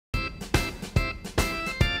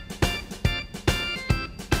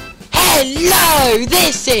Hello,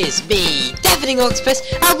 this is me, Deafening Octopus,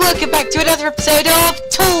 and welcome back to another episode of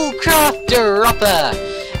Tallcraft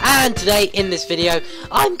Dropper. And today, in this video,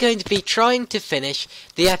 I'm going to be trying to finish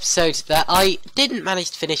the episode that I didn't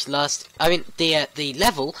manage to finish the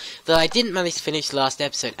level that I didn't manage to finish last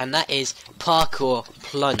episode, and that is Parkour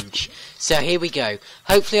Plunge. So here we go.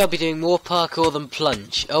 Hopefully I'll be doing more parkour than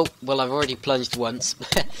plunge. Oh, well, I've already plunged once.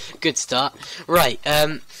 Good start. Right,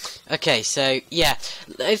 okay, so, yeah.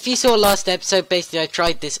 If you saw last episode, basically I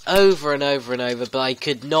tried this over and over and over, but I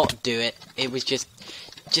could not do it. It was just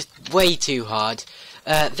way too hard.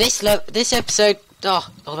 This episode,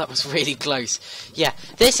 oh, that was really close. Yeah,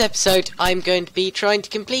 this episode, I'm going to be trying to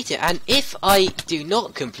complete it, and if I do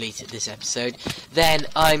not complete it this episode, then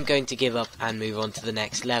I'm going to give up and move on to the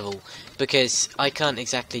next level, because I can't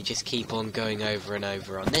exactly just keep on going over and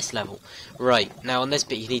over on this level. Right, now on this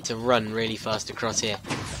bit you need to run really fast across here.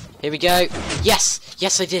 Here we go. Yes!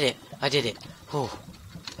 Yes, I did it. Oh,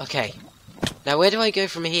 okay. Now where do I go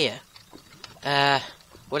from here?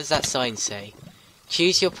 What does that sign say?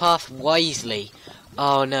 Choose your path wisely.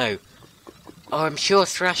 Oh no. Oh, I'm sure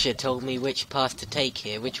Thrasher told me which path to take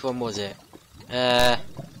here. Which one was it? Here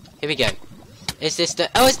we go. Is this the...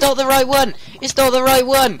 Oh, it's not the right one! It's not the right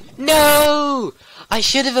one! No! I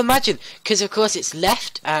should have imagined. Because, of course, it's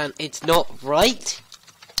left and it's not right.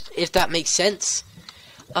 If that makes sense.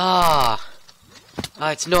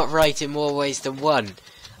 It's not right in more ways than one.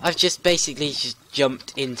 I've just basically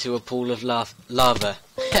jumped into a pool of lava.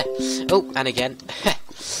 Oh, and again.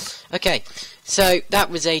 Okay, so that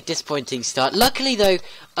was a disappointing start. Luckily, though,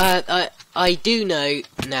 I do know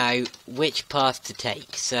now which path to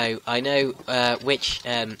take. So I know which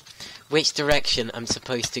direction I'm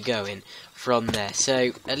supposed to go in from there.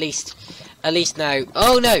 So at least now.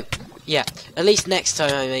 Oh no! Yeah, at least next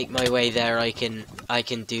time I make my way there, I can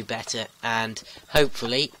do better and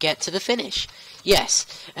hopefully get to the finish. Yes.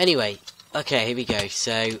 Anyway, okay, here we go.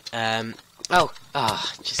 So,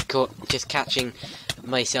 just catching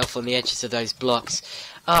myself on the edges of those blocks.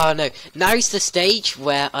 Oh no, now's the stage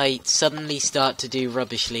where I suddenly start to do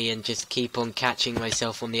rubbishly and just keep on catching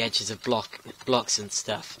myself on the edges of blocks and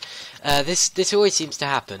stuff. This always seems to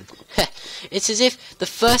happen. It's as if the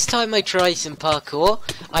first time I try some parkour,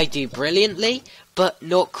 I do brilliantly, but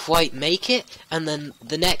not quite make it, and then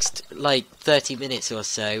the next, 30 minutes or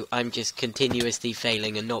so, I'm just continuously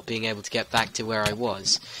failing and not being able to get back to where I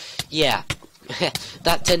was. Yeah,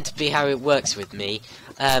 that tends to be how it works with me,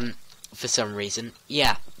 for some reason.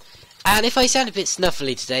 Yeah, and if I sound a bit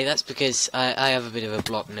snuffly today, that's because I have a bit of a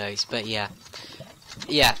blocked nose, but yeah.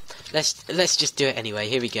 Yeah, let's just do it anyway.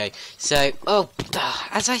 Here we go. So,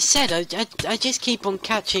 as I said, I just keep on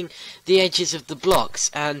catching the edges of the blocks,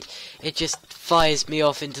 and it just fires me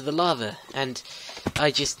off into the lava, and I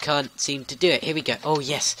just can't seem to do it. Here we go. Oh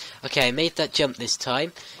yes. Okay, I made that jump this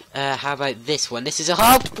time. How about this one? This is a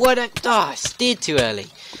hard one. I steered too early.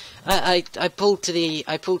 I pulled to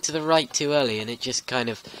the right too early, and I just kind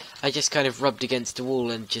of rubbed against the wall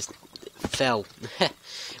and just fell.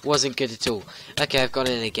 Wasn't good at all. Okay, I've gone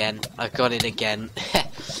in again.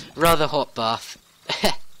 Rather hot bath.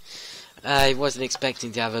 I wasn't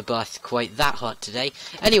expecting to have a bath quite that hot today.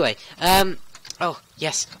 Anyway, oh,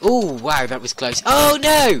 yes. Oh, wow, that was close. Oh,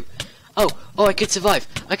 no! Oh, I could survive.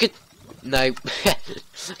 No. I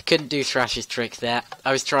couldn't do Thrasher's trick there.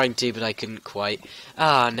 I was trying to, but I couldn't quite.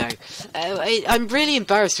 Ah, no. I'm really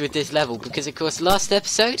embarrassed with this level, because, of course, last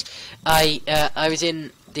episode, I was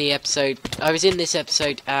in this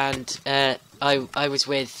episode, and I was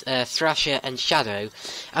with Thrasher and Shadow,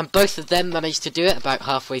 and both of them managed to do it about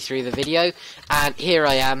halfway through the video, and here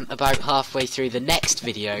I am about halfway through the next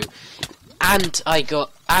video, and I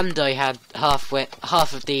had half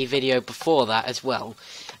of the video before that as well,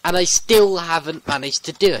 and I still haven't managed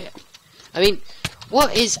to do it. I mean,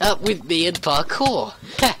 what is up with me and parkour?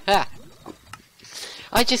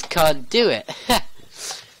 I just can't do it.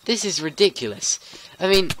 This is ridiculous. I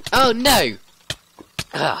mean, oh no!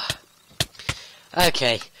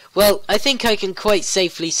 Okay, well, I think I can quite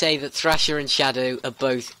safely say that Thrasher and Shadow are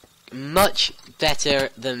both much better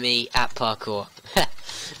than me at parkour.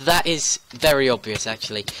 That is very obvious,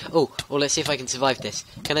 actually. Oh, well, let's see if I can survive this.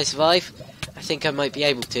 Can I survive? I think I might be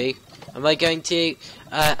able to. Am I going to?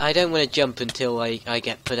 I don't want to jump until I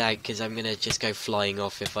get put out, because I'm going to just go flying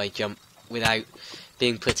off if I jump without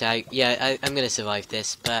being put out. Yeah, I'm going to survive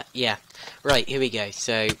this, but yeah. Right, here we go.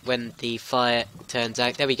 So, when the fire turns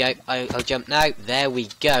out, there we go. I'll jump now. There we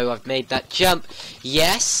go. I've made that jump.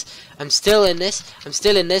 Yes, I'm still in this.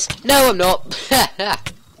 No, I'm not.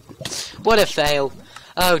 What a fail.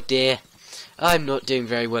 Oh, dear. I'm not doing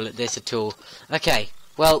very well at this at all. Okay,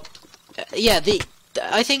 well, yeah,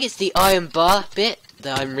 I think it's the iron bar bit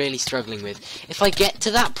that I'm really struggling with. If I get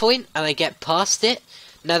to that point and I get past it,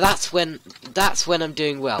 now that's when I'm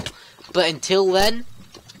doing well. But until then,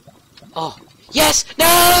 oh yes, no!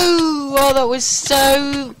 Oh, that was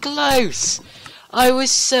so close. I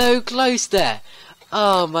was so close there.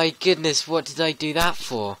 Oh my goodness, what did I do that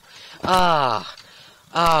for? Ah,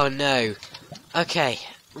 oh no. Okay,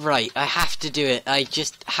 right, I have to do it. I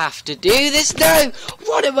just have to do this. No!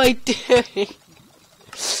 What am I doing?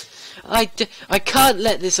 I can't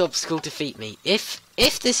let this obstacle defeat me. If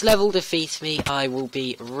this level defeats me, I will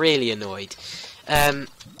be really annoyed.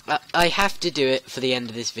 I have to do it for the end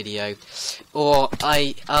of this video, or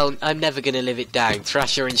I'm never going to live it down.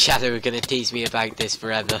 Thrasher and Shadow are going to tease me about this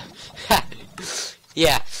forever.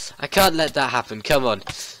 Yeah, I can't let that happen. Come on.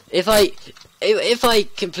 If I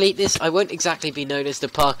complete this, I won't exactly be known as the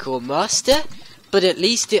parkour master, but at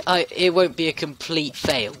least it won't be a complete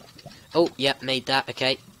fail. Oh, yep, made that.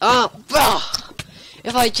 Okay. Oh,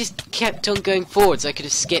 if I just kept on going forwards, I could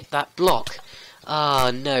have skipped that block.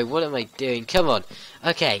 Oh no, what am I doing? Come on.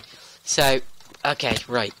 Okay, so, okay,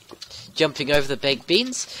 right. Jumping over the baked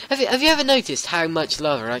beans. Have you ever noticed how much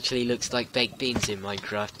lava actually looks like baked beans in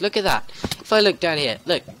Minecraft? Look at that. If I look down here,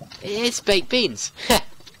 look, it's baked beans.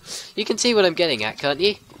 You can see what I'm getting at, can't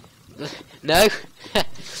you? No?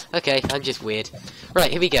 Okay, I'm just weird.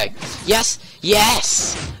 Right, here we go. Yes!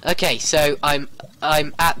 Yes! Okay, so I'm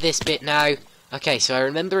at this bit now. Okay, so I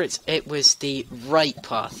remember it was the right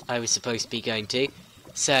path I was supposed to be going to.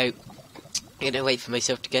 So, I'm gonna wait for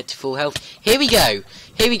myself to get to full health. Here we go!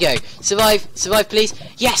 Here we go! Survive! Survive, please!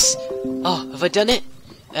 Yes! Oh, have I done it?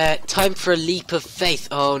 Time for a leap of faith.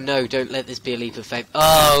 Oh no, don't let this be a leap of faith.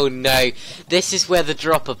 Oh no! This is where the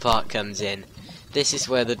dropper part comes in. This is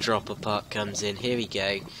where the dropper part comes in. Here we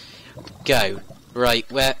go. Go. Right,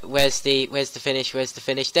 where's the finish? Where's the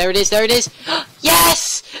finish? There it is, there it is!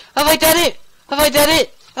 Yes! Have I done it? Have I done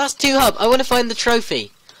it? That's 2 hub. I want to find the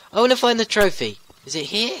trophy. I want to find the trophy. Is it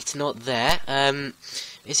here? It's not there.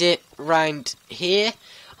 Is it round here?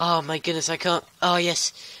 Oh my goodness, I can't. Oh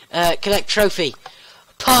yes. Collect trophy.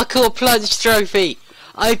 Parkour plunge trophy.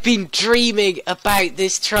 I've been dreaming about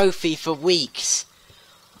this trophy for weeks.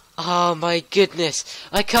 Oh my goodness.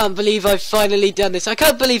 I can't believe I've finally done this. I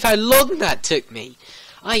can't believe how long that took me.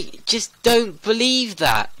 I just don't believe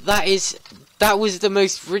that. That was the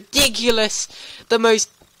most ridiculous, the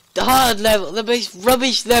most hard level, the most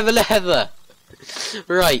rubbish level ever.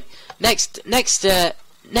 Right. Next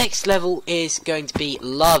level is going to be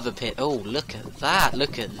lava pit. Oh, look at that.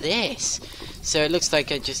 Look at this. So it looks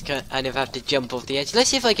like I just kind of have to jump off the edge. Let's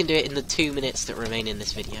see if I can do it in the 2 minutes that remain in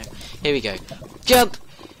this video. Here we go. Jump.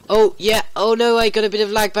 Oh, yeah. Oh, no, I got a bit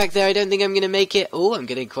of lag back there. I don't think I'm going to make it. Oh, I'm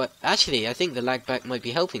getting quite... Actually, I think the lag back might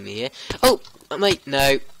be helping me here. Oh, I might...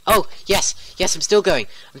 No. Oh, yes. Yes, I'm still going.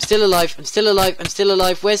 I'm still alive. I'm still alive. I'm still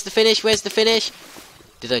alive. Where's the finish? Where's the finish?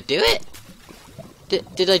 Did I do it?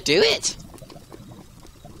 Did I do it?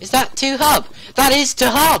 Is that to hub? That is to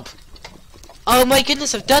hub! Oh my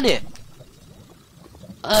goodness, I've done it!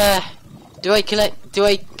 Do I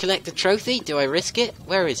collect the trophy? Do I risk it?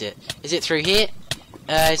 Where is it? Is it through here?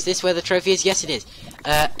 Is this where the trophy is? Yes, it is.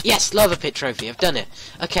 Yes, lava pit trophy. I've done it.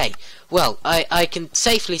 Okay. Well, I can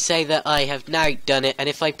safely say that I have now done it, and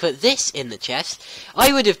if I put this in the chest,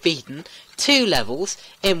 I would have beaten 2 levels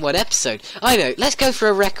in 1 episode. I know. Let's go for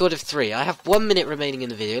a record of 3. I have 1 minute remaining in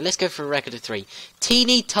the video. Let's go for a record of 3.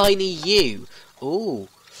 Teeny tiny you. Ooh.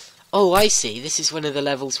 Oh, I see. This is one of the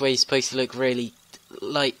levels where you're supposed to look really,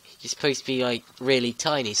 like, you're supposed to be, like, really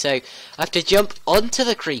tiny. So, I have to jump onto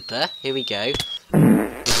the creeper. Here we go.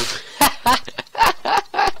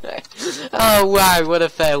 Oh, wow. What a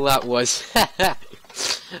fail that was.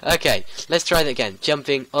 Okay. Let's try that again.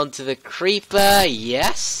 Jumping onto the creeper.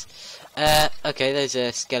 Yes. Okay, there's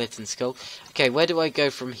a skeleton skull. Okay, where do I go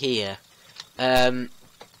from here?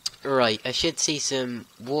 Right, I should see some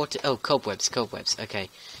water. Oh, cobwebs. Okay,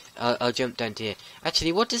 I'll jump down to here.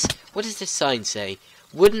 Actually, what does this sign say?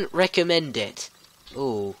 Wouldn't recommend it.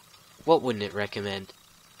 Oh, what wouldn't it recommend?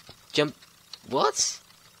 Jump. What?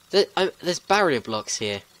 There's barrier blocks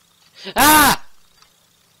here. Ah!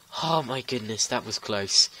 Oh my goodness, that was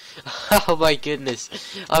close. Oh my goodness,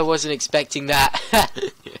 I wasn't expecting that.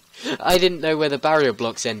 I didn't know where the barrier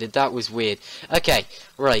blocks ended. That was weird. Okay,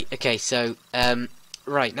 right. Okay, so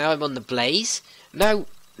right now I'm on the blaze. Now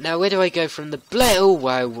where do I go from the blaze? Oh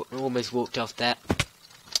wow, almost walked off there.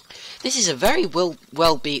 This is a very well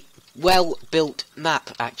built map,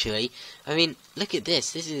 actually. I mean, look at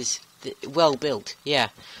this. This is well built. Yeah.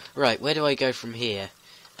 Right. Where do I go from here?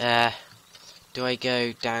 Do I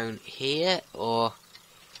go down here, or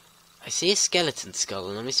I see a skeleton skull,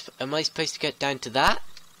 and am I supposed to get down to that?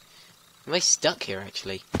 Am I stuck here,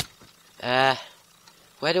 actually? Where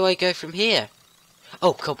do I go from here?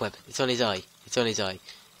 Oh, cobweb. It's on his eye. It's on his eye.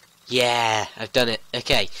 Yeah, I've done it.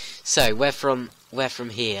 Okay, so where from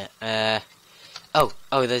here? Oh,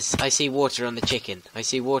 I see water on the chicken. I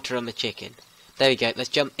see water on the chicken. There we go. Let's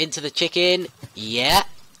jump into the chicken. Yeah,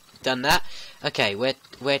 done that. Okay, where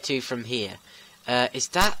to from here? Is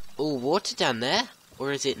that all water down there,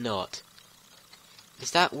 or is it not?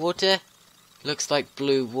 Is that water? Looks like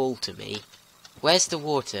blue wool to me. Where's the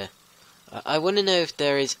water? I want to know if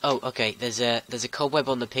there is... Oh, okay, there's a cobweb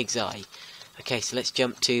on the pig's eye. Okay, so let's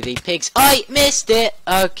jump to the pig's eye. Missed it!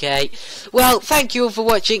 Okay. Well, thank you all for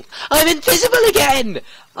watching. I'm invisible again!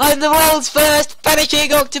 I'm the world's first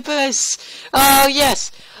vanishing octopus! Oh,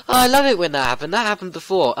 yes! Oh, I love it when that happened. That happened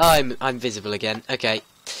before. Oh, I'm visible again. Okay.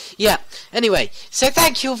 Yeah, anyway, so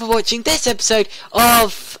thank you all for watching this episode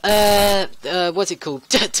of, what's it called?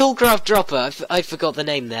 Tallcraft Dropper. I forgot the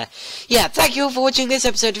name there. Yeah, thank you all for watching this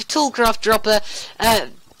episode of Tallcraft Dropper.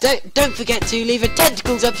 Don't forget to leave a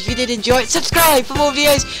tentacles up if you did enjoy it. Subscribe for more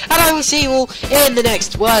videos, and I will see you all in the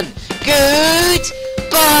next one.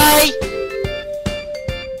 Goodbye!